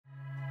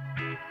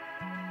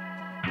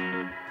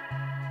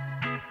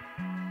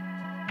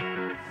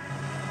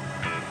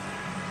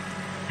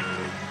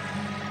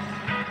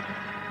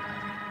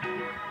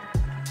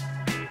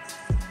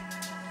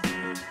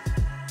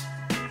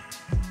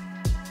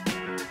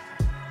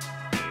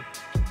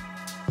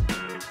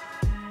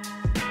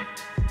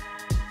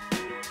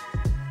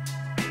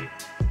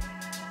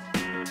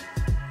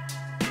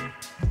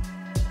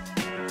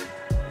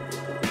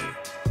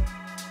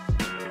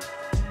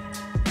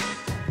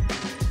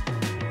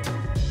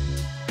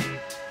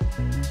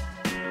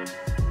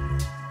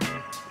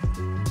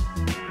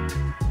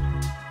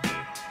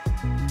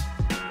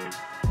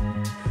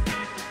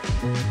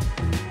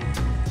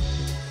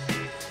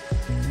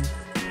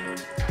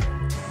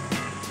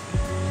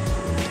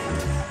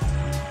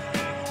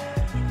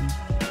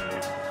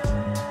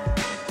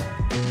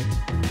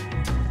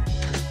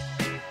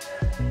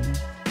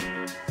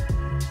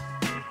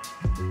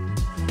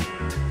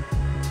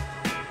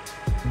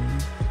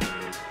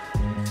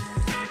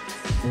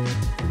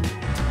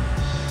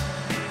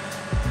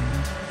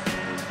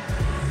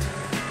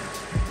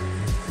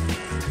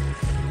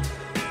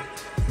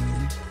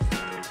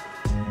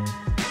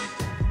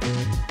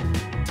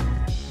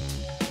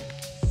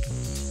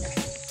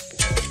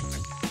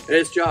Hey,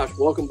 it's Josh.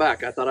 Welcome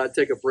back. I thought I'd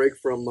take a break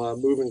from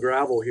moving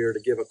gravel here to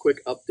give a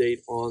quick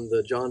update on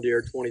the John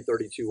Deere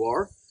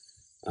 2032R.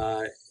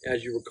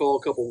 As you recall,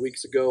 a couple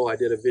weeks ago, I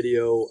did a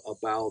video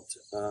about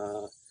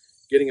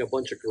getting a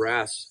bunch of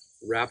grass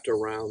wrapped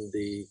around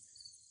the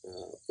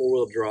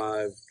four-wheel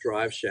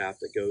drive shaft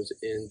that goes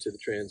into the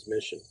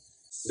transmission.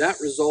 That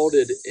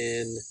resulted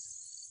in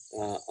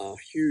a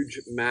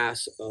huge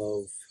mass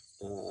of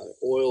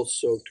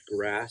oil-soaked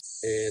grass,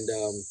 and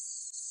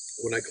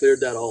when I cleared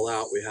that all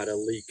out, we had a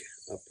leak,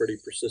 a pretty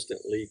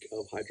persistent leak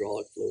of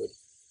hydraulic fluid.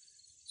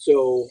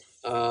 So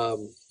I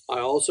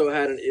also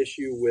had an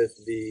issue with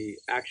the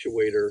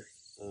actuator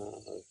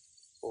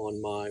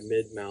on my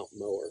mid-mount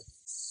mower.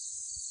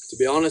 To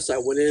be honest, I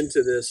went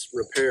into this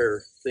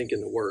repair thinking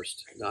the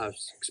worst. I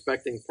was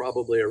expecting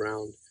probably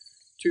around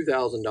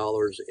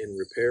 $2,000 in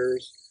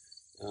repairs.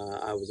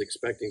 I was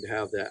expecting to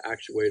have that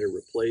actuator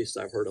replaced.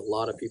 I've heard a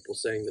lot of people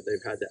saying that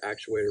they've had the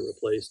actuator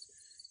replaced,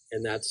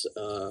 and that's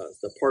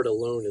the part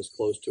alone is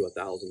close to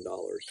 $1,000.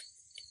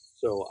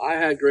 So I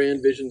had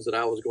grand visions that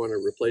I was going to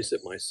replace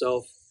it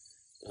myself.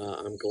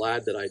 I'm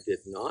glad that I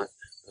did not,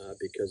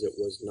 because it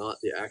was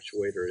not the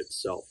actuator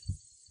itself.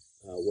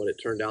 What it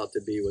turned out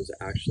to be was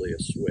actually a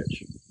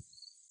switch.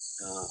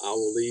 I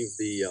will leave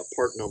the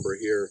part number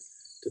here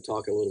to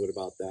talk a little bit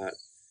about that.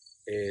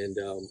 And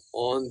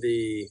on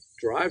the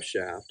drive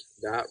shaft,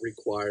 that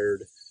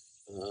required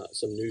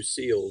some new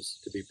seals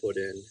to be put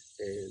in,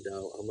 and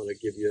I'm going to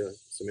give you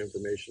some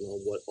information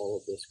on what all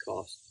of this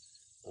cost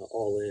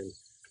all in.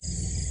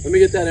 Let me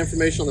get that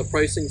information on the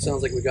pricing.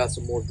 Sounds like we got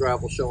some more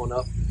gravel showing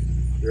up.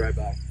 Be right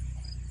back.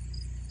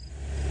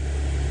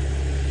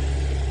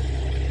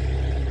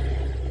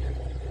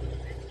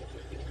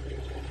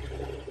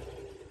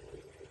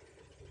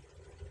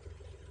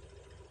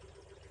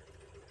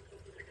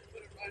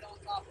 Put it right on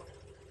top of it.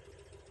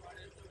 Right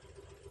into it.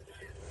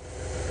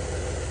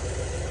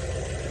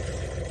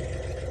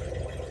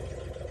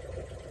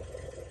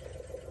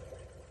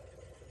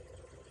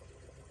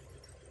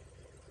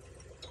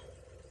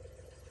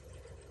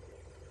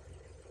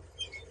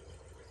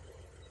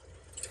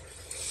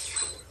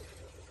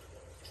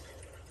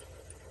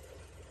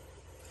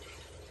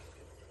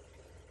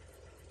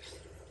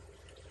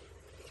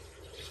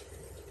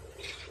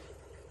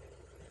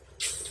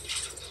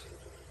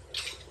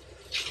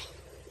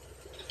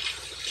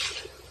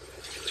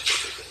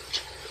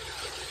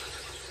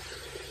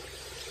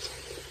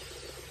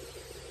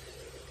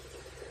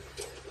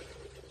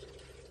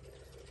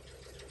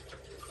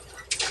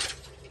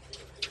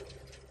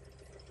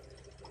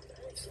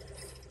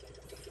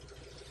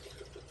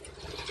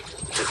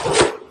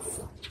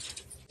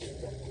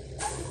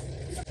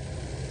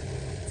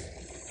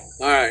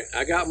 All right,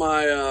 I got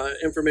my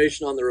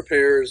information on the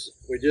repairs.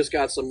 We just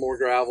got some more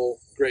gravel.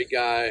 Great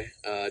guy,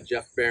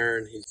 Jeff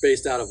Barron. He's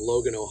based out of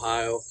Logan,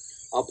 Ohio.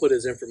 I'll put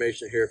his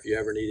information here if you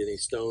ever need any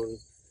stone,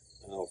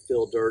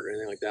 fill dirt, or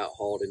anything like that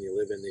hauled and you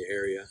live in the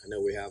area. I know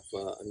we have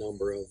a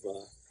number of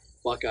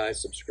Buckeye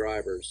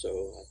subscribers,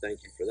 so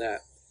thank you for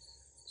that.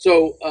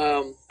 So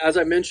as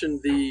I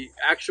mentioned, the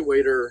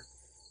actuator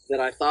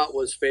that I thought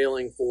was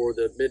failing for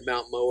the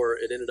mid-mount mower,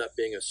 it ended up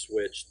being a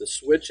switch. The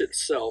switch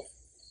itself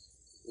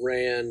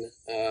ran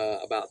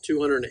about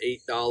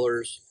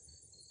 $208,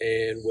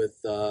 and with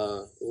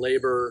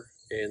labor,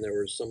 and there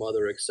was some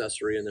other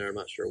accessory in there, I'm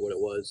not sure what it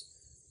was,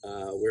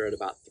 we're at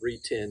about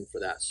 $310 for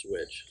that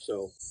switch.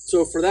 So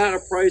for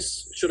that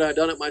price, should I have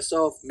done it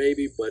myself?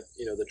 Maybe, but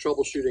you know, the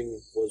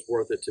troubleshooting was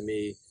worth it to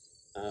me.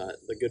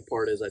 The good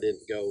part is I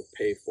didn't go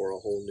pay for a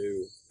whole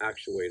new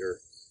actuator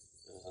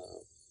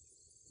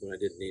when I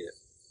didn't need it.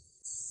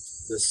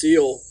 The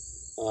seal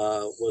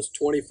was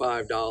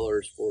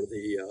 $25 for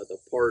the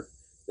part.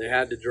 They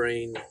had to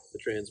drain the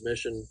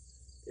transmission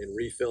and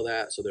refill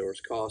that, so there was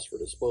cost for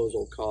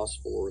disposal, cost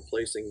for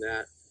replacing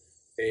that,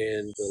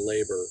 and the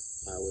labor,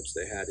 which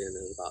they had in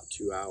about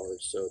 2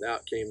 hours. So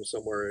that came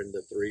somewhere in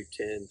the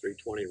 $310,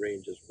 $320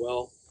 range as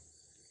well.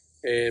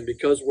 And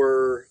because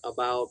we're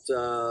about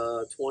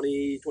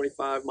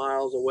 25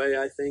 miles away,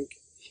 I think,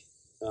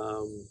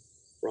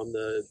 from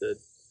the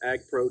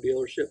Ag Pro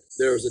dealership,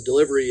 there was a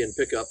delivery and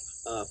pickup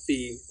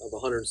fee of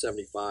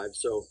 $175.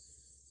 So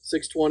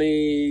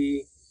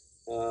 $620,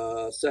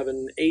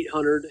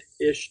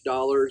 $800-ish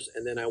dollars,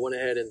 and then I went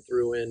ahead and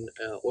threw in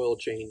oil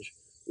change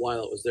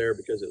while it was there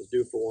because it was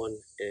due for one,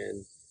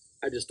 and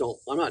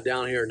I'm not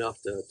down here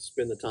enough to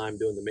spend the time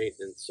doing the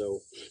maintenance.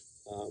 So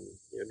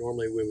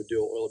normally we would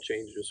do an oil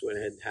change, just went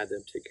ahead and had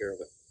them take care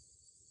of it.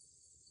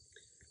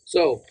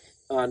 So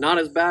not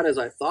as bad as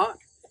I thought,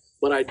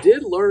 but I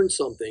did learn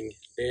something.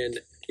 And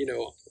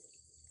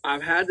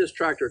I've had this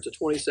tractor. It's a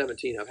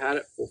 2017. I've had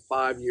it for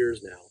 5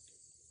 years now,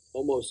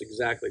 almost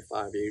exactly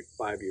 5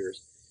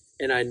 years,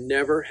 and I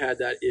never had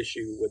that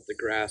issue with the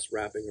grass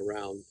wrapping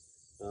around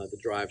the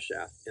drive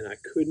shaft. And I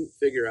couldn't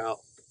figure out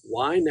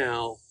why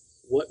now,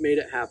 what made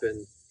it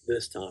happen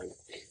this time.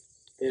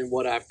 And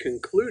what I've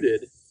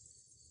concluded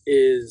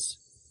is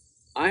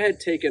I had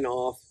taken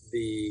off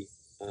the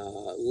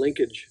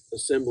linkage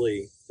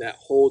assembly that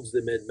holds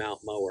the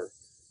mid-mount mower.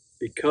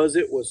 Because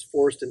it was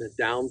forced in a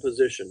down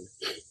position,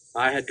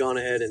 I had gone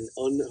ahead and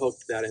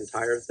unhooked that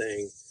entire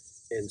thing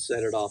and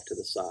set it off to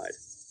the side.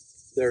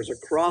 There's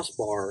a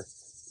crossbar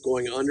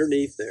going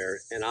underneath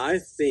there, and I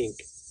think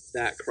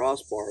that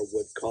crossbar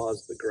would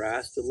cause the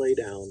grass to lay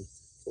down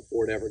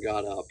before it ever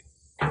got up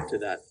to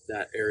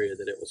that area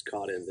that it was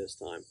caught in this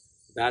time.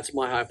 That's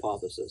my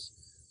hypothesis.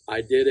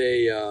 I did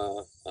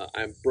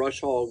I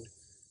brush hogged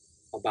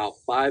about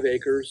 5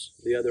 acres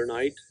the other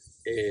night,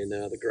 and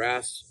the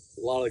grass,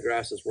 a lot of the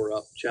grasses were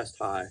up chest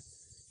high.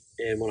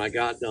 And when I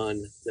got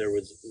done, there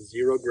was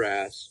 0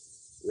 grass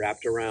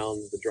wrapped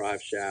around the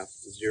drive shaft,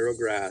 0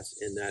 grass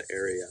in that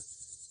area.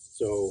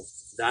 So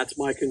that's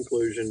my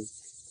conclusion,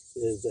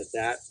 is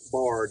that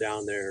bar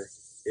down there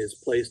is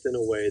placed in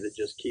a way that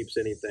just keeps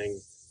anything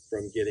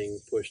from getting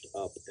pushed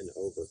up and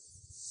over.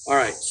 All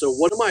right, so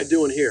what am I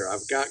doing here?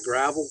 I've got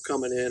gravel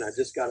coming in. I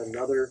just got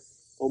another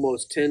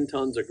almost 10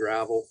 tons of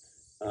gravel.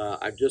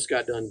 I've just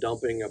got done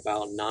dumping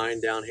about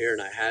 9 down here,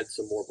 and I had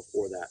some more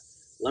before that.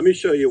 Let me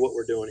show you what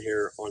we're doing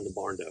here on the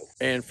Barndo.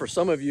 And for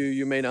some of you,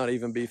 you may not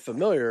even be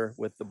familiar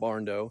with the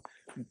Barndo.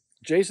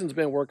 Jason's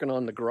been working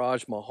on the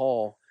garage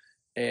mahal,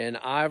 and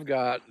I've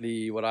got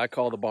what I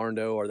call the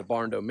Barndo, or the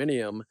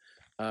barndominium,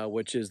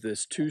 which is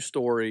this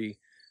 2-story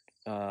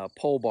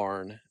pole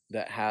barn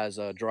that has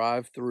a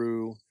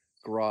drive-through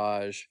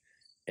garage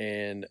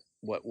and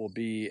what will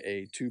be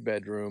a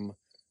 2-bedroom,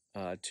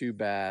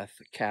 2-bath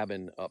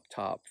cabin up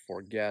top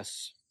for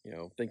guests, you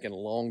know, thinking a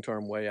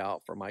long-term way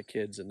out for my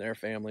kids and their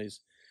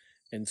families.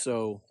 And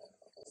so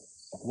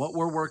what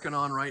we're working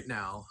on right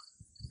now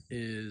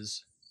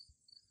is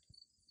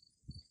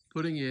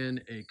putting in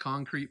a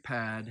concrete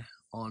pad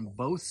on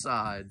both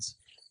sides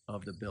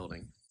of the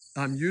building.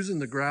 I'm using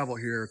the gravel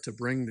here to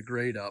bring the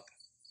grade up.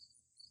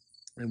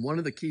 And one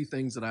of the key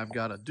things that I've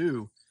got to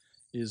do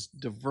is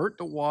divert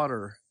the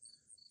water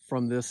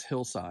from this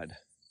hillside,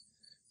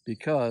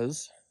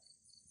 because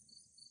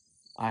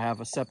I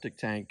have a septic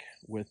tank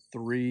with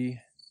 3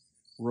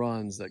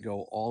 runs that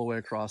go all the way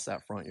across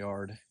that front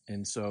yard.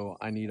 And so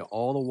I need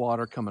all the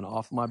water coming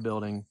off my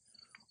building,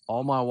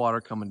 all my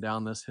water coming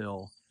down this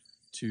hill,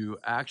 to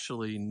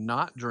actually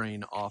not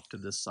drain off to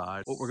this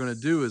side. What we're going to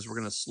do is we're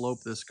going to slope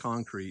this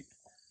concrete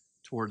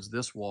towards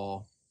this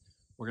wall.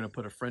 We're going to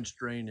put a French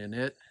drain in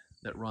it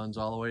that runs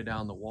all the way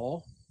down the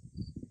wall,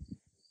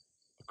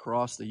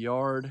 across the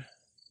yard,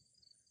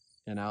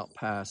 and out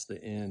past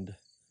the end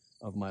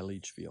of my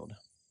leach field.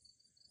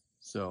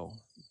 So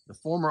the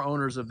former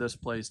owners of this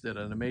place did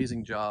an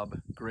amazing job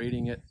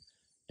grading it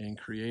and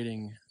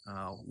creating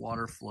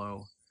water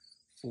flow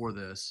for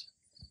this.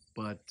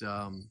 But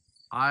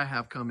I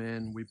have come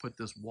in, we put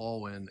this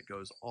wall in that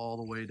goes all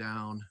the way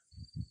down.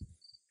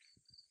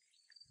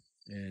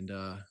 And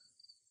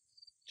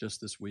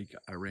just this week,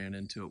 I ran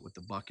into it with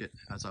the bucket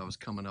as I was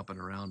coming up and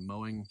around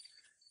mowing,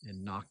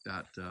 and knocked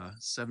that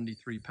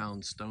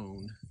 73-pound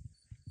stone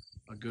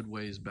a good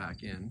ways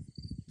back in.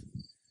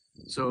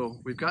 So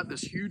we've got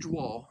this huge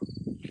wall,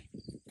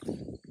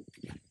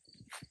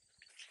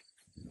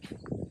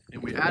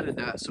 and we added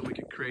that so we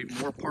could create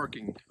more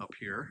parking up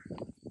here.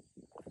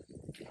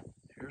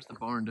 Here's the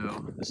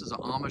Barndo. This is an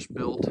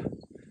Amish-built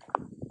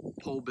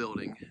pole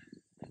building,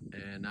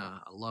 and I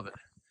love it.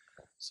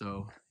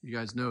 So you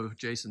guys know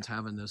Jason's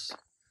having this,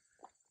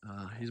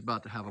 he's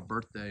about to have a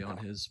birthday on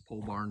his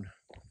pole barn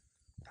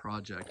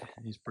project.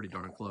 He's pretty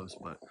darn close,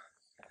 but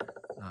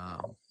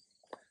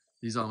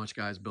these Amish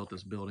guys built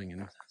this building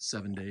in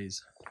 7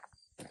 days.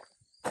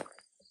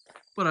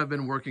 But I've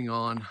been working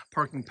on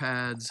parking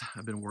pads,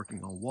 I've been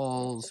working on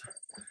walls.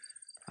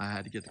 I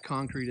had to get the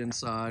concrete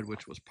inside,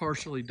 which was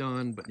partially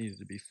done, but needed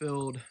to be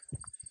filled.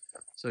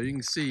 So you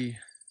can see,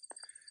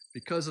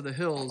 because of the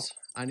hills,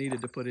 I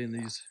needed to put in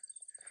these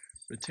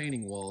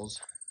retaining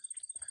walls.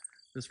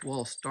 This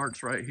wall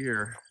starts right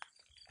here,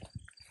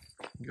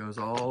 goes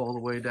all the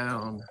way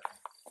down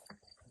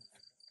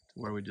to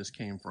where we just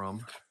came from,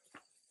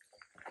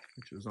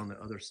 which was on the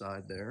other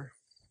side there.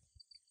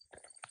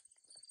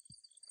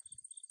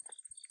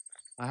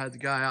 I had the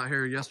guy out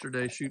here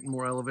yesterday shooting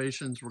more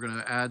elevations. We're going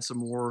to add some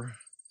more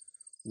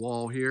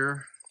wall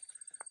here.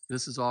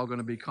 This is all going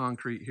to be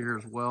concrete here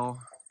as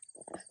well.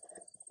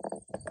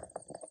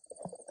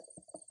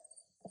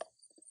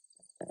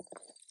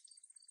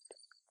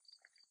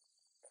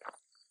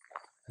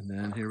 And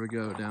then here we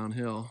go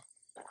downhill.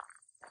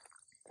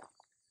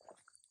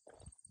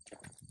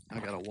 I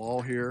got a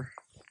wall here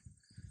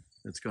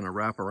that's going to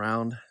wrap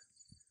around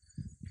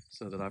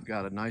so that I've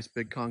got a nice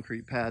big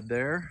concrete pad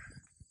there.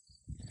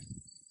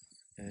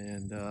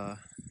 And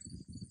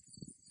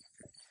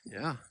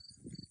yeah,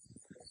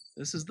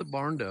 this is the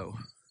Barndo.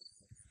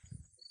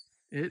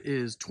 It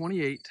is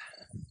 28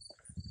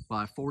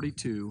 by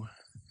 42,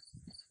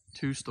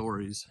 2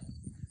 stories.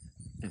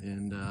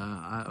 And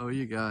I owe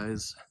you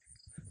guys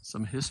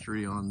some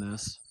history on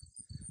this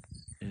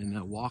and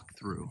a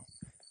walkthrough.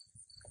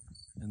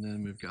 And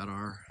then we've got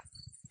our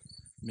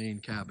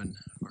main cabin,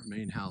 our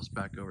main house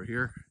back over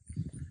here.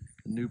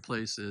 The new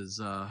place is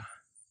a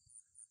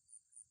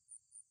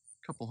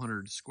couple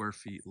hundred square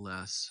feet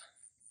less.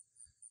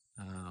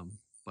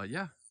 But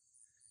yeah,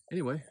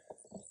 anyway.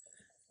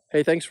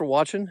 Hey, thanks for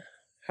watching.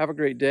 Have a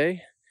great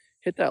day.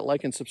 Hit that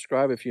like and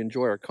subscribe if you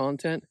enjoy our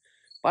content.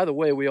 By the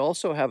way, we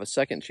also have a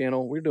second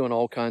channel. We're doing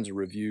all kinds of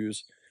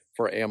reviews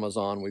for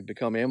Amazon. We've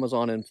become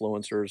Amazon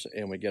influencers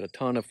and we get a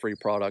ton of free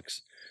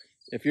products.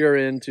 If you're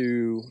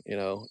into,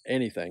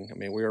 anything, I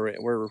mean,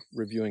 we're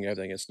reviewing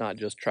everything. It's not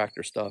just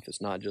tractor stuff.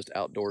 It's not just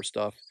outdoor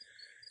stuff.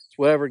 It's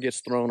whatever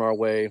gets thrown our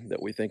way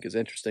that we think is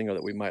interesting or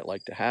that we might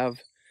like to have.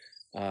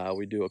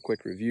 We do a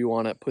quick review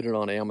on it, put it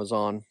on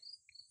Amazon.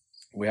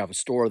 We have a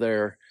store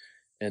there,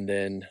 and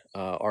then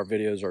our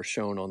videos are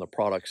shown on the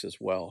products as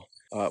well.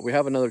 We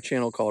have another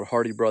channel called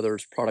Hardy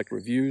Brothers Product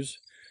Reviews.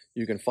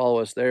 You can follow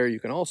us there. You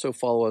can also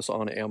follow us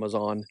on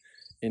Amazon,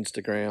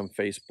 Instagram,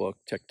 Facebook,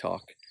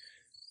 TikTok.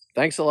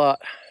 Thanks a lot.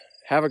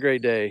 Have a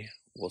great day.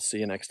 We'll see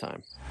you next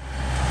time.